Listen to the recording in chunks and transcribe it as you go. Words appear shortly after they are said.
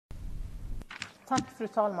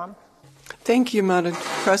Thank you, Madam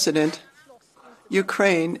President.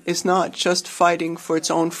 Ukraine is not just fighting for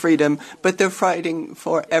its own freedom, but they're fighting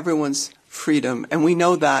for everyone's freedom, and we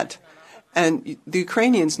know that. And the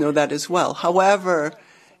Ukrainians know that as well. However,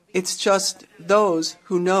 it's just those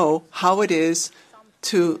who know how it is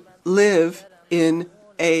to live in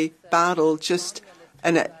a battle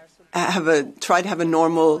and try to have a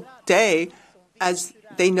normal day, as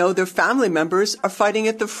they know their family members are fighting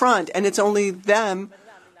at the front, and it's only them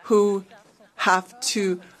who have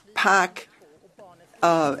to pack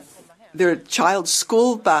their child's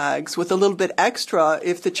school bags with a little bit extra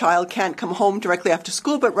if the child can't come home directly after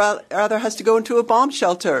school, but rather has to go into a bomb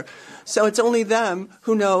shelter. So it's only them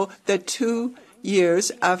who know that 2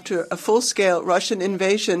 years after a full-scale Russian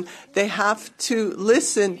invasion, they have to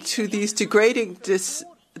listen to these degrading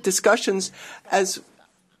discussions as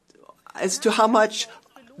to how much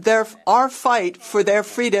our fight for their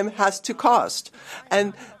freedom has to cost.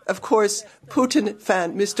 And, of course, Putin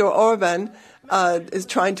fan Mr. Orban is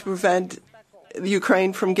trying to prevent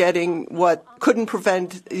Ukraine from getting couldn't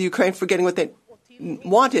prevent Ukraine from getting what they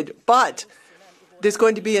wanted. But there's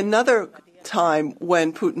going to be another time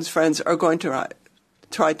when Putin's friends are going to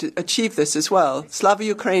try to achieve this as well. Slava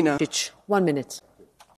Ukraina. 1 minute.